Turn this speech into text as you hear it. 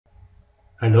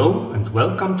Hello and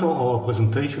welcome to our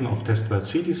presentation of Testwell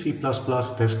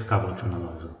CTC++ Test Coverage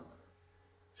Analyzer.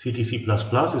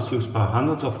 CTC++ is used by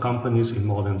hundreds of companies in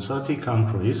more than 30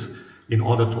 countries in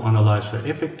order to analyze the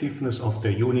effectiveness of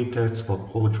their unit tests for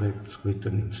projects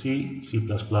written in C, C++,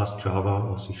 Java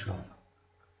or C#.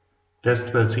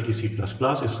 Testwell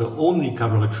CTC++ is the only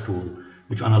coverage tool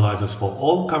which analyzes for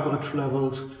all coverage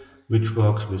levels, which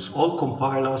works with all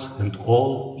compilers and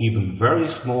all, even very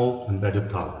small, embedded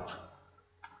targets.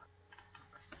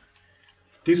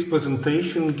 This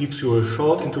presentation gives you a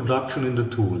short introduction in the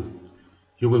tool.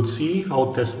 You will see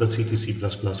how Testwell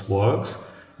CTC++ works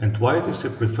and why it is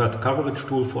the preferred coverage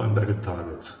tool for embedded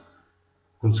targets.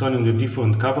 Concerning the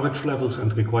different coverage levels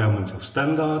and requirements of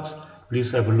standards, please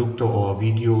have a look to our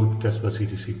video Testwell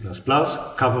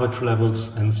CTC++ Coverage Levels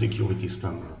and Security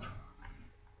Standards.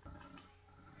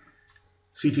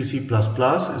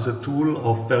 CTC++ is a tool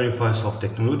of Verifysoft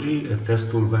technology, a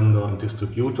test tool vendor and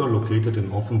distributor located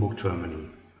in Offenburg, Germany.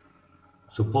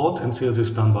 Support and sales is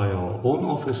done by our own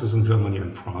offices in Germany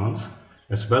and France,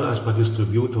 as well as by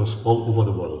distributors all over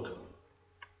the world.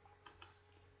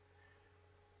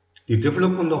 The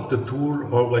development of the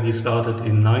tool already started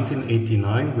in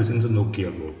 1989 within the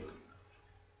Nokia Group.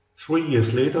 3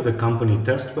 years later, the company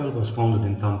Testwell was founded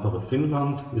in Tampere,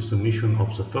 Finland, with the mission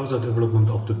of the further development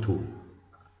of the tool.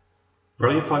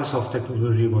 Verifysoft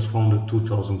technology was founded in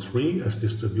 2003 as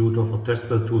distributor for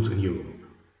Testwell tools in Europe.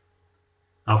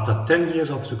 After 10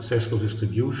 years of successful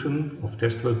distribution of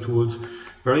Testwell tools,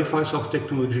 Verifysoft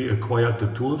technology acquired the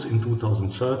tools in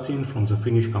 2013 from the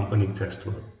Finnish company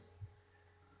Testwell.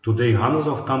 Today, hundreds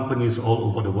of companies all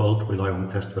over the world rely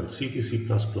on Testwell CTC++.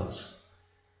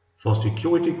 For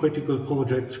security-critical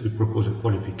projects, we propose a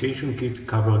qualification kit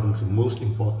covering the most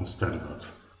important standards.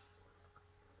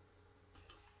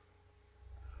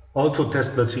 Also,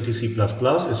 Testwell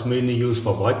CTC++ is mainly used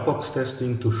for white box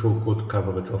testing to show good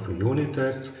coverage of a unit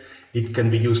test. It can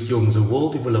be used during the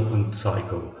whole development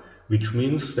cycle, which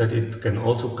means that it can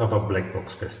also cover black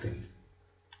box testing.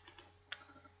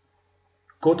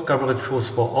 Code coverage shows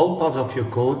for all parts of your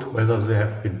code whether they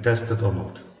have been tested or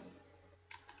not.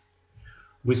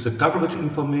 With the coverage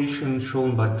information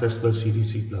shown by Testwell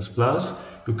CTC++,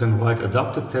 you can write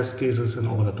adapted test cases in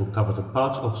order to cover the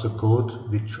parts of the code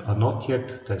which are not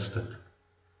yet tested.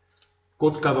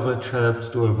 Code coverage helps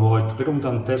to avoid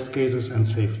redundant test cases and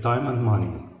save time and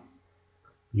money.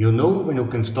 You know when you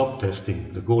can stop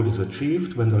testing. The goal is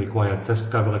achieved when the required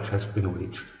test coverage has been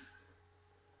reached.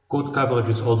 Code coverage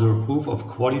is also a proof of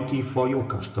quality for your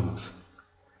customers.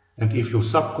 And if you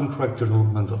subcontract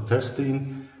development or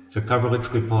testing, the coverage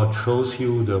report shows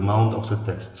you the amount of the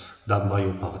tests done by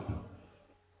your partner.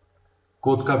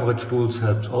 Code coverage tools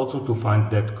help also to find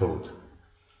dead code.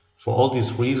 For all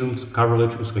these reasons,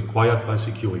 coverage is required by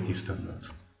security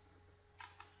standards.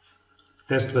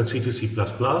 Testwell CTC++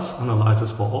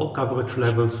 analyzes for all coverage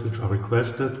levels which are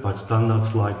requested by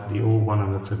standards like the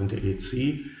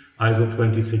 178C, ISO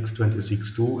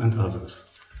 26262 and others.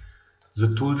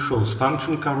 The tool shows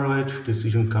function coverage,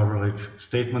 decision coverage,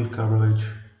 statement coverage,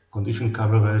 condition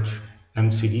coverage,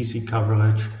 MCDC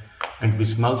coverage, and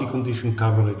with multi-condition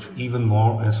coverage even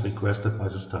more as requested by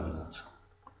the standards.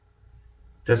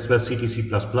 Testwell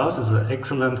CTC++ is an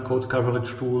excellent code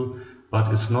coverage tool,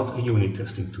 but it's not a unit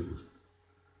testing tool.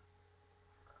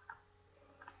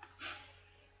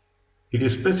 It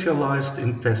is specialized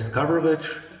in test coverage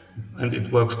and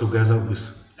it works together with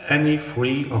any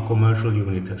free or commercial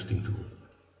unit testing tool.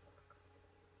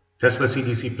 Testwell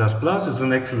CTC++ is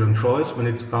an excellent choice when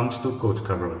it comes to code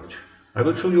coverage. I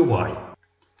will show you why.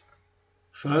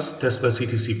 First, Testwell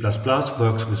CTC++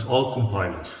 works with all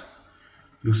compilers.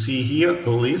 You see here a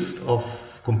list of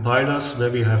compilers where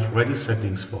we have ready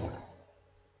settings for.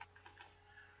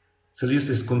 The list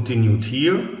is continued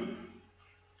here,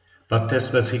 but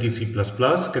Testwell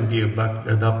CTC++ can be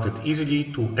adapted easily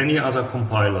to any other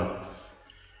compiler.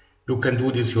 You can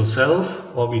do this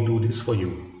yourself or we do this for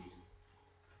you.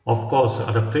 Of course, the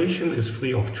adaptation is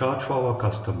free of charge for our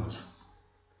customers.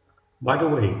 By the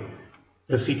way,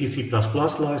 a CTC++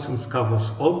 license covers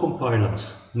all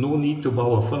compilers. No need to buy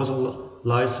a further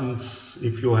license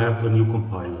if you have a new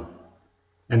compiler.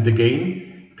 And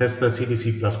again, Testwell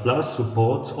CTC++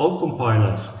 supports all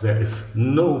compilers. There is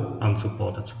no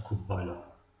unsupported compiler.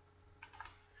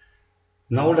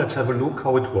 Now let's have a look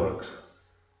how it works.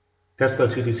 Testwell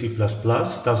CTC++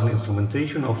 does an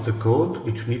instrumentation of the code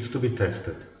which needs to be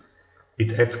tested.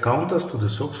 It adds counters to the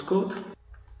source code,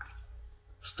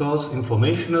 stores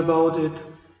information about it,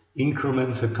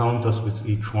 increments the counters with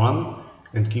each one,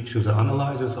 and gives you the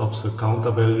analysis of the counter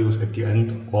values at the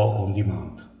end or on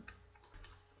demand.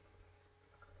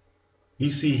 We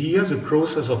see here the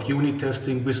process of unit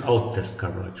testing without test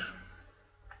coverage.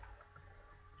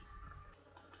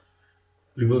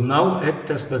 We will now add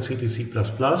Testwell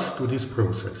CTC++ to this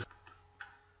process.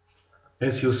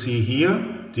 As you see here,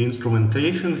 the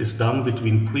instrumentation is done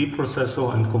between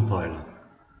preprocessor and compiler.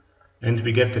 And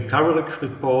we get the coverage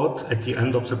report at the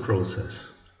end of the process.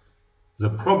 The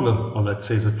problem, or let's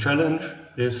say the challenge,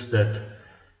 is that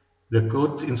the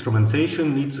code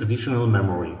instrumentation needs additional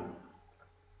memory.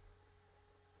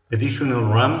 Additional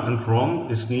RAM and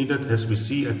ROM is needed, as we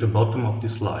see at the bottom of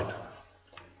this slide.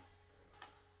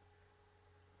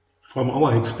 From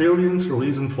our experience, the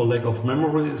reason for lack of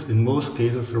memory is in most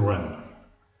cases the RAM.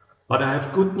 But I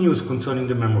have good news concerning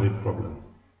the memory problem.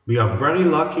 We are very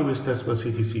lucky with Testwell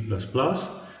CTC++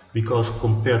 because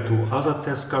compared to other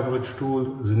test coverage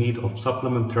tools, the need of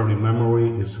supplementary memory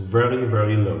is very,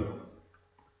 very low.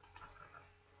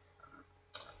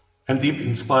 And if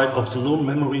in spite of the low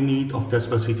memory need of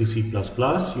Testwell CTC++,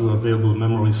 your available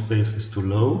memory space is too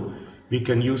low, we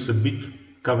can use the bit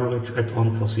coverage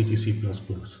add-on for CTC++.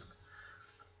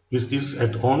 With this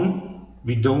add-on,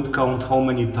 we don't count how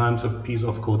many times a piece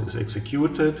of code is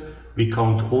executed, we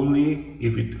count only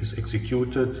if it is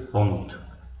executed or not.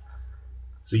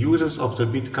 The usage of the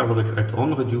bit coverage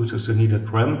add-on reduces the needed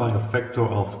RAM by a factor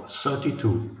of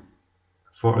 32.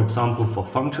 For example, for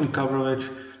function coverage,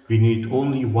 we need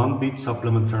only 1 bit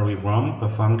supplementary RAM per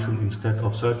function instead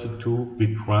of 32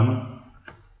 bit RAM.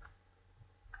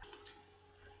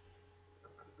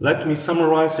 Let me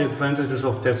summarize the advantages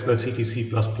of Testwell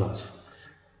CTC++.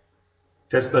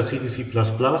 Testwell CTC++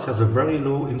 has a very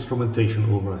low instrumentation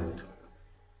overhead.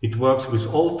 It works with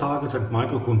all targets and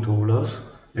microcontrollers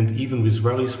and even with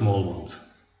very small ones.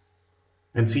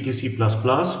 And CTC++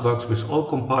 works with all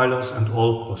compilers and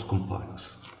all cross-compilers.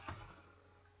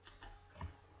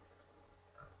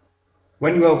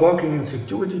 When you are working in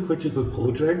security-critical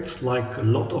projects, like a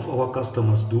lot of our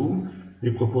customers do,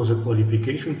 we propose a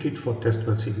qualification kit for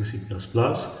Testwell CTC++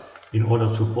 in order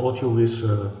to support you with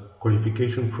the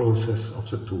qualification process of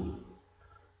the tool.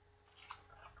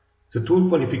 The tool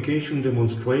qualification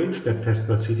demonstrates that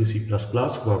Testwell CTC++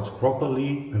 works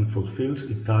properly and fulfills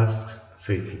its tasks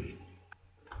safely.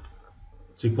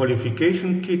 The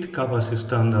qualification kit covers the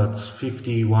standards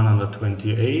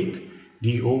 50128,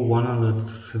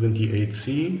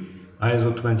 DO178C,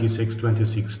 ISO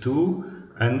 26262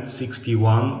 and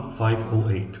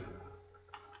 61508.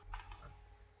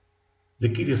 The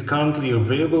kit is currently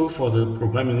available for the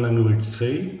programming language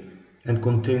C and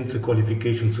contains a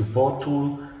qualification support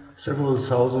tool, several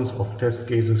thousands of test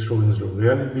cases showing the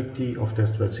reliability of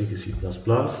Testwell CTC++,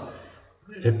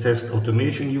 a test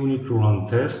automation unit to run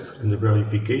tests, and a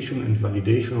verification and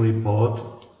validation report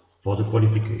for the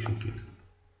qualification kit.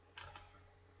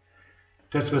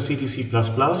 Testwell CTC++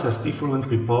 has different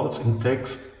reports in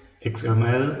text,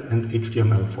 XML and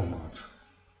HTML formats.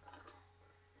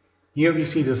 Here we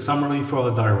see the summary for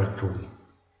a directory.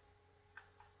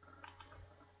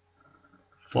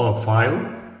 For a file,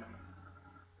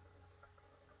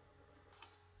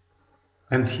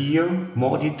 and here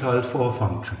more detailed for a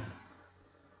function.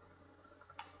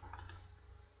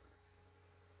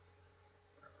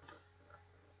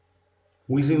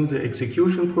 Within the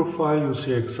execution profile you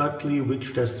see exactly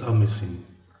which tests are missing.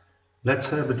 Let's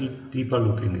have a deeper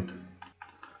look in it.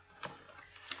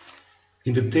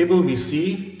 In the table we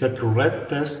see that the red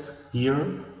test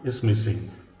here is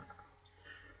missing.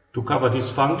 To cover this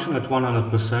function at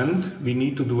 100%, we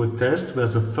need to do a test where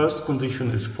the first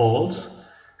condition is false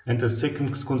and the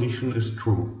second condition is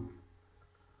true.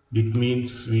 It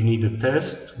means we need a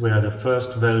test where the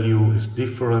first value is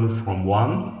different from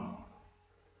 1,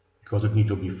 because it needs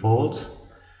to be false,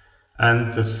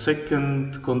 and the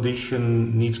second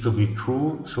condition needs to be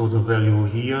true, so the value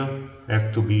here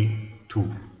has to be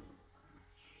 2.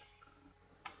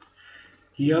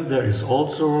 Here there is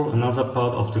also another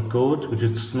part of the code which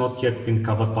has not yet been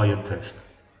covered by a test.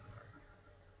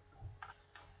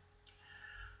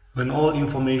 When all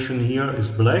information here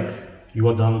is black, you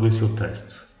are done with your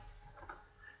tests.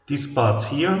 These parts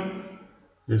here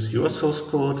is your source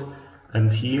code,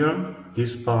 and here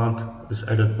this part is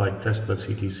added by Testwell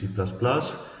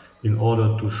CTC++ in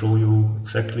order to show you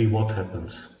exactly what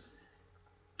happens.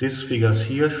 This figures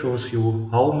here shows you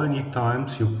how many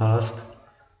times you passed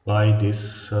by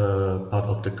this part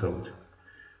of the code.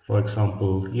 For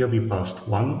example, here we passed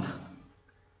once,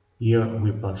 here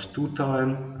we passed 2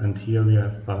 times, and here we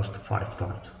have passed 5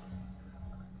 times.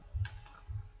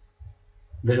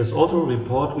 There is also a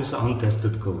report with the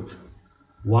untested code.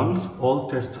 Once all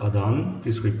tests are done,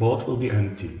 this report will be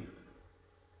empty.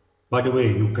 By the way,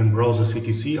 you can browse the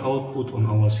CTC output on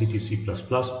our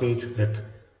CTC++ page at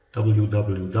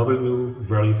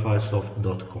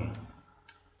www.verifysoft.com.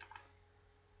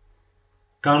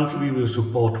 Currently we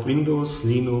support Windows,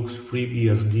 Linux,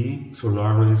 FreeBSD,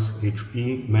 Solaris,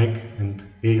 HP, Mac and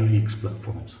AIX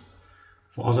platforms.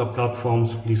 For other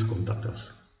platforms, please contact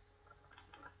us.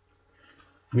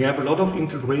 We have a lot of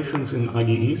integrations in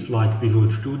IDEs like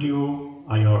Visual Studio,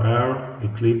 IRR,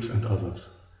 Eclipse and others.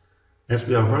 As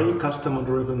we are very customer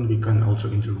driven, we can also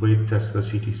integrate Testwell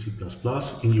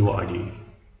CTC++ in your IDE.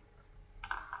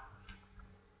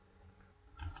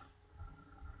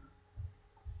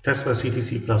 Testwell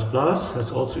CTC++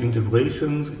 has also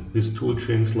integrations with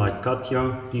toolchains like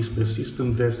Katya, DSpace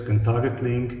System Desk and Target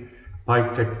Link,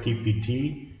 PyTech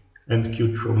TPT and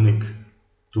Qtronic,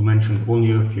 to mention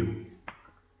only a few.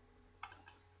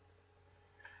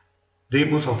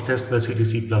 Demos of Testwell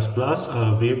CTC++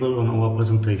 are available on our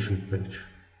presentation page.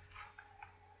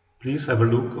 Please have a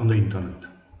look on the internet.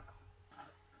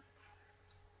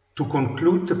 To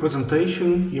conclude the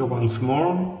presentation, here once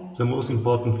more the most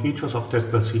important features of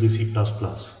Testwell CTC++.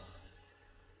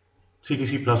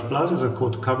 CTC++ is a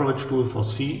code coverage tool for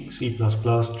C, C++,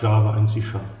 Java and C#.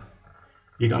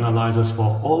 It analyzes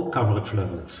for all coverage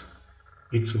levels.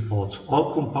 It supports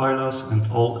all compilers and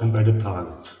all embedded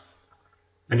targets.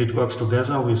 And it works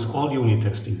together with all unit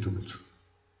testing tools.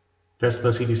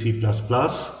 Testwell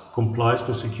CTC++ complies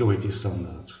to security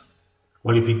standards.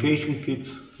 Qualification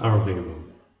kits are available.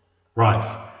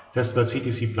 RIFE, Testwell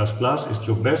CTC++ is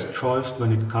your best choice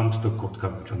when it comes to code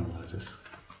coverage analysis.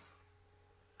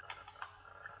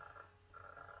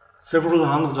 Several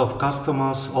hundreds of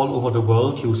customers all over the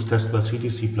world use Testwell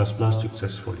CTC++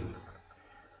 successfully.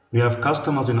 We have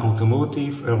customers in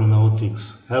automotive,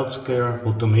 aeronautics, healthcare,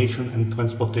 automation and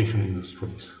transportation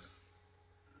industries.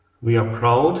 We are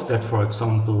proud that, for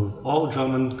example, all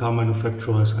German car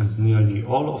manufacturers and nearly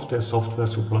all of their software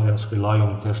suppliers rely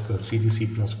on Testwell CTC++.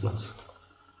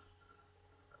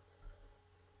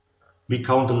 We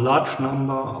count a large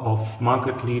number of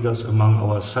market leaders among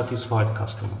our satisfied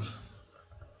customers.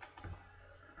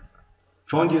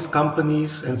 Join these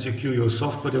companies and secure your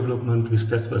software development with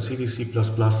Testwell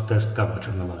CTC++ Test Coverage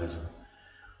Analyzer.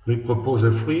 We propose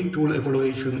a free tool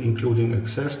evaluation including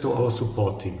access to our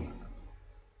support team.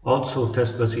 Also,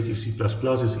 Testwell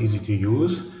CTC++ is easy to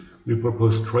use. We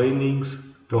propose trainings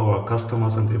to our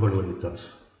customers and evaluators.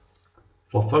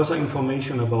 For further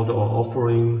information about our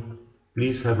offering,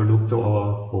 please have a look to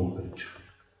our homepage.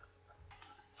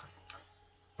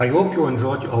 I hope you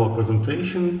enjoyed our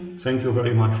presentation. Thank you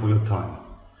very much for your time.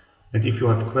 And if you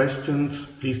have questions,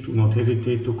 please do not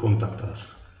hesitate to contact us.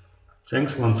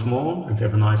 Thanks once more and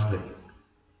have a nice day.